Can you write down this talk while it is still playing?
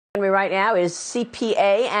right now is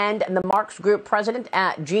CPA and the Marks Group president,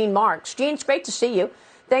 Gene Marks. Gene, it's great to see you.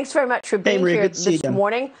 Thanks very much for being here this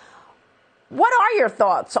morning. What are your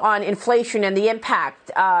thoughts on inflation and the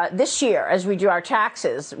impact this year as we do our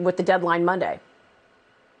taxes with the deadline Monday?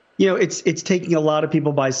 You know, it's taking a lot of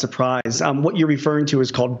people by surprise. What you're referring to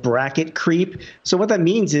is called bracket creep. So what that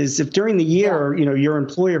means is if during the year, you know, your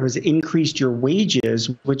employer has increased your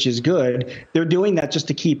wages, which is good, they're doing that just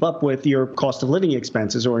to keep up with your cost of living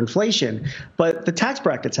expenses or inflation. But the tax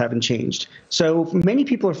brackets haven't changed. So many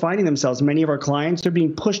people are finding themselves, many of our clients are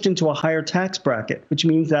being pushed into a higher tax bracket, which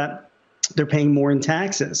means that they're paying more in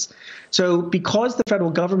taxes. So because the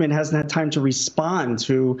federal government hasn't had time to respond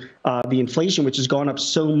to the inflation, which has gone up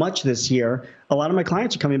so much this year, a lot of my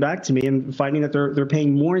clients are coming back to me and finding that they're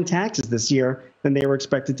paying more in taxes this year than they were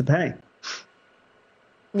expected to pay.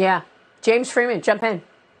 Yeah. James Freeman, jump in.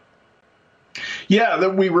 Yeah,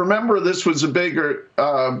 we remember this was a bigger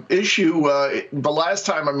issue the last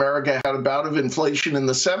time America had a bout of inflation in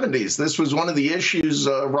the 70s. This was one of the issues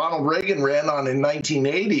Ronald Reagan ran on in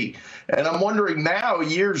 1980. And I'm wondering now,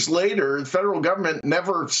 years later, the federal government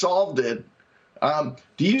never solved it.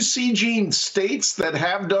 Do you see, Gene, states that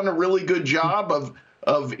have done a really good job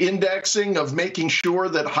of indexing, of making sure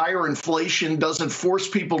that higher inflation doesn't force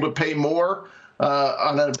people to pay more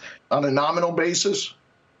on a nominal basis?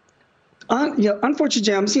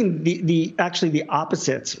 Unfortunately, I'm seeing actually the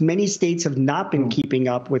opposite. Many states have not been keeping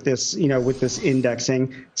up with this, with this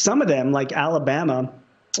indexing. Some of them, like Alabama,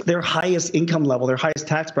 their highest income level, their highest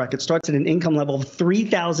tax bracket starts at an income level of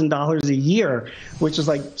 $3,000 a year, which is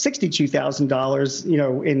like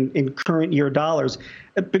 $62,000, in current year dollars,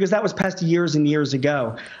 because that was passed years and years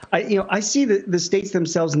ago. I see the states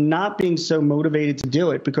themselves not being so motivated to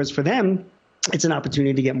do it because for them, it's an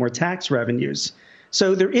opportunity to get more tax revenues.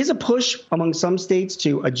 So there is a push among some states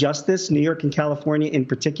to adjust this, New York and California in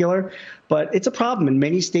particular, but it's a problem in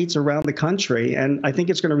many states around the country. And I think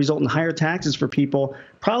it's going to result in higher taxes for people,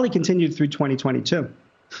 probably continued through 2022.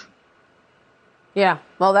 Yeah,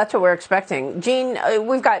 well, that's what we're expecting. Gene,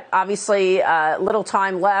 we've got obviously little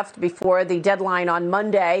time left before the deadline on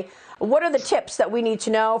Monday. What are the tips that we need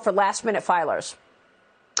to know for last minute filers?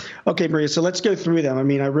 Okay, Maria, so let's go through them. I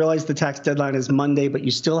mean, I realize the tax deadline is Monday, but you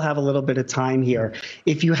still have a little bit of time here.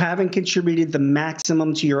 If you haven't contributed the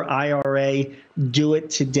maximum to your IRA, do it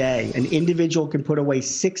today. An individual can put away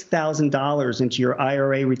 $6,000 into your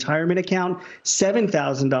IRA retirement account,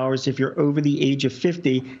 $7,000 if you're over the age of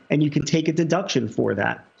 50, and you can take a deduction for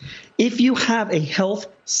that. If you have a health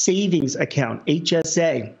savings account,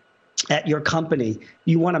 HSA, at your company,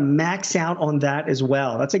 you want to max out on that as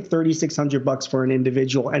well. That's like $3,600 for an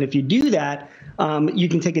individual. And if you do that, you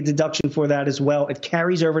can take a deduction for that as well. It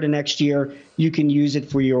carries over to next year. You can use it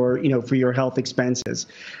for your health expenses.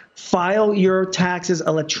 File your taxes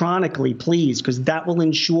electronically, please, because that will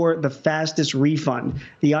ensure the fastest refund.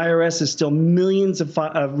 The IRS is still millions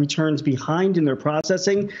of returns behind in their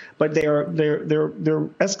processing, but they're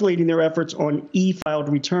escalating their efforts on e-filed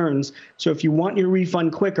returns. So if you want your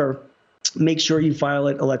refund quicker, make sure you file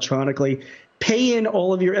it electronically. Pay in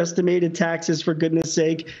all of your estimated taxes, for goodness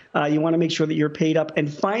sake. You want to make sure that you're paid up.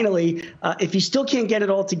 And finally, if you still can't get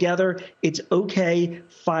it all together, it's okay.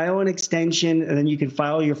 File an extension, and then you can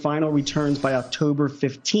file your final returns by October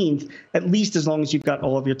 15th, at least as long as you've got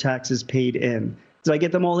all of your taxes paid in. Did I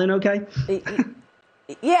get them all in okay?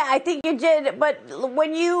 Yeah, I think you did. But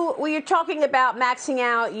when you're talking about maxing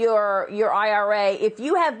out your IRA, if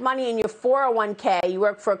you have money in your 401k, you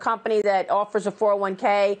work for a company that offers a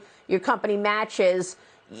 401k, your company matches,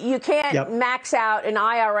 you can't max out an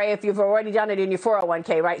IRA if you've already done it in your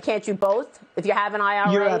 401k, right? Can't you both if you have an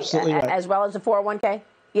IRA You're absolutely right. As well as a 401k?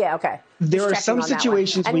 Yeah, okay. There are some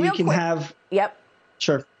situations where you can have. Yep.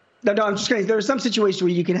 Sure. No, I'm just going to. There are some situations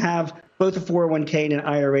where you can have both a 401k and an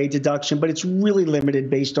IRA deduction, but it's really limited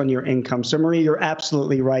based on your income. So, Maria, you're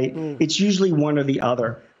absolutely right. It's usually one or the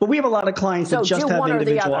other. But we have a lot of clients that just have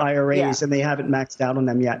individual IRAs and they haven't maxed out on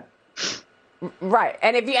them yet. Right.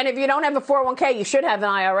 And if you don't have a 401k, you should have an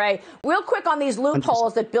IRA. Real quick on these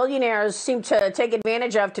loopholes 100%. That billionaires seem to take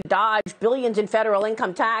advantage of to dodge billions in federal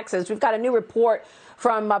income taxes. We've got a new report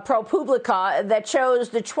from ProPublica that shows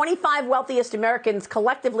the 25 wealthiest Americans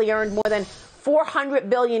collectively earned more than $400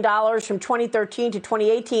 billion from 2013 to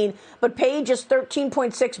 2018, but paid just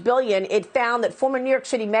 $13.6 billion. It found that former New York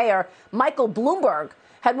City Mayor Michael Bloomberg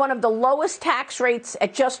had one of the lowest tax rates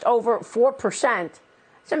at just over 4%.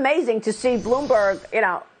 It's amazing to see Bloomberg,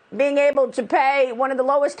 being able to pay one of the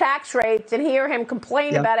lowest tax rates and hear him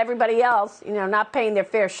complain about everybody else, not paying their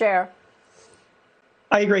fair share.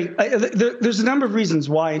 I agree. There's a number of reasons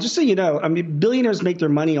why. And just so you know, I mean, billionaires make their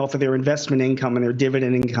money off of their investment income and their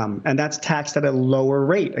dividend income, and that's taxed at a lower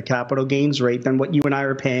rate, a capital gains rate, than what you and I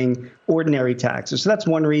are paying ordinary taxes. So that's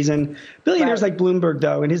one reason. Billionaires like Bloomberg,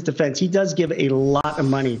 though, in his defense, he does give a lot of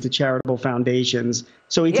money to charitable foundations.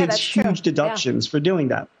 So he takes huge deductions for doing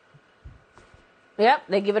that. Yep,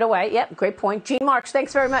 they give it away. Yep, great point. Gene Marks,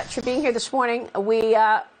 thanks very much for being here this morning.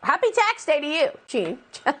 Happy tax day to you, Gene.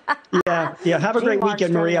 Yeah. Have a great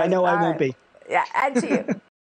weekend, Maria. I know I won't be. Yeah, and to you.